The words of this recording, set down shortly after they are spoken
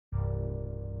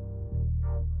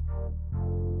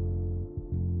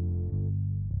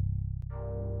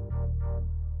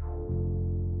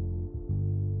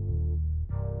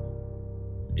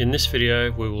In this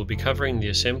video, we will be covering the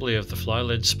assembly of the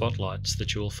Flyleds spotlights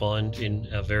that you will find in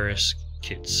our various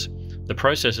kits. The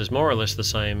process is more or less the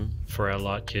same for our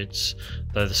light kits,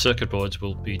 though the circuit boards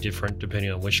will be different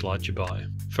depending on which light you buy.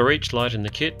 For each light in the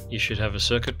kit, you should have a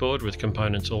circuit board with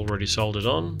components already soldered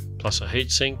on, plus a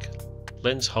heatsink,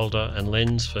 lens holder and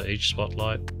lens for each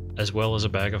spotlight, as well as a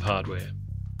bag of hardware.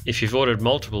 If you've ordered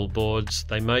multiple boards,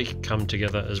 they may come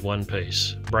together as one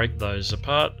piece. Break those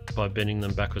apart by bending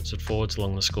them backwards and forwards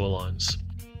along the score lines.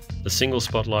 The single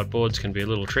spotlight boards can be a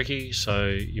little tricky, so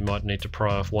you might need to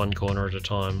pry off one corner at a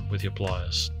time with your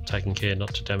pliers, taking care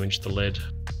not to damage the lead.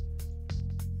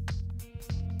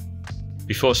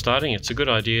 Before starting, it's a good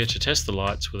idea to test the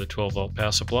lights with a 12-volt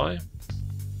power supply.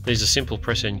 These are simple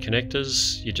press-end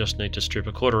connectors. You just need to strip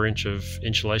a 1/4 inch of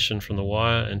insulation from the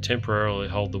wire and temporarily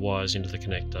hold the wires into the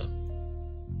connector.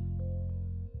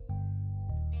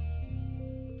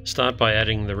 Start by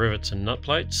adding the rivets and nut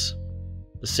plates.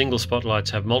 The single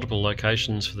spotlights have multiple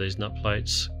locations for these nut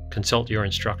plates. Consult your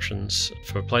instructions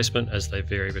for placement as they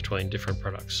vary between different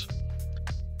products.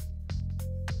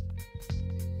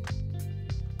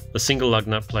 The single lug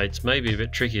nut plates may be a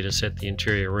bit tricky to set the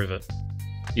interior rivet.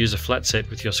 Use a flat set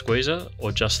with your squeezer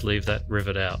or just leave that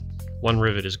rivet out. One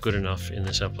rivet is good enough in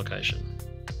this application.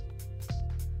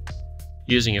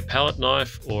 Using a palette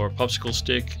knife or a popsicle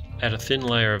stick, add a thin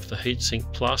layer of the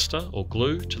heatsink plaster or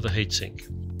glue to the heatsink.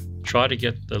 Try to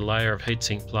get the layer of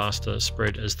heatsink plaster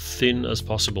spread as thin as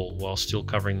possible while still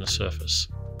covering the surface.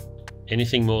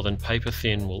 Anything more than paper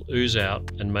thin will ooze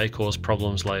out and may cause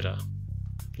problems later.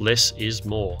 Less is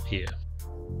more here.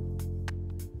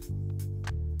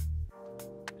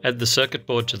 Add the circuit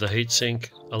board to the heatsink,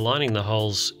 aligning the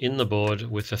holes in the board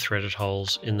with the threaded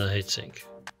holes in the heatsink.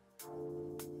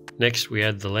 Next, we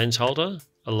add the lens holder,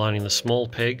 aligning the small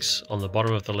pegs on the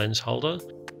bottom of the lens holder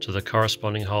to the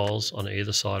corresponding holes on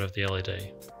either side of the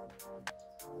LED.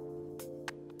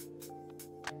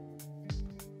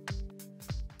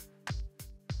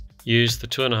 Use the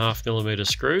 2.5mm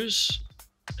screws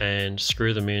and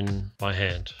screw them in by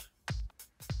hand.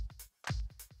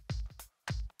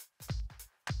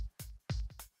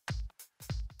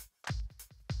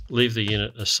 Leave the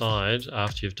unit aside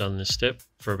after you've done this step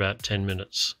for about 10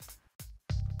 minutes.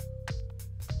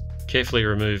 Carefully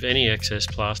remove any excess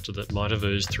plaster that might have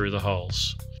oozed through the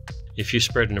holes. If you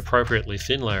spread an appropriately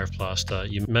thin layer of plaster,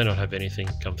 you may not have anything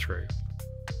come through.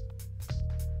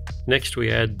 Next,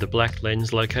 we add the black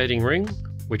lens locating ring,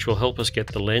 which will help us get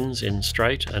the lens in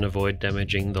straight and avoid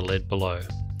damaging the lead below.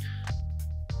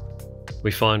 We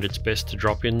find it's best to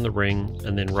drop in the ring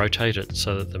and then rotate it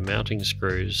so that the mounting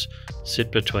screws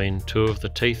sit between two of the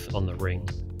teeth on the ring,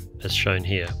 as shown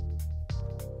here.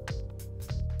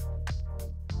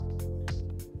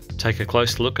 Take a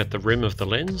close look at the rim of the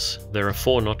lens. There are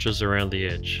 4 notches around the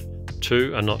edge.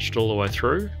 2 are notched all the way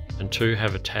through, and 2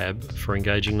 have a tab for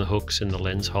engaging the hooks in the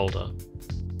lens holder.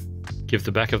 Give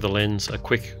the back of the lens a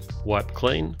quick wipe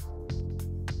clean,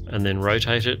 and then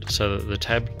rotate it so that the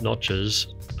tab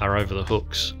notches are over the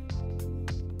hooks.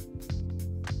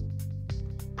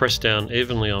 Press down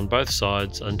evenly on both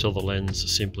sides until the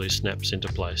lens simply snaps into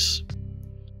place.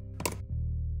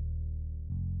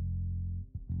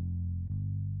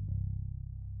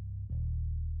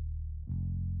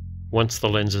 Once the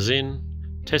lens is in,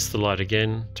 test the light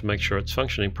again to make sure it's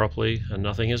functioning properly and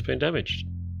nothing has been damaged.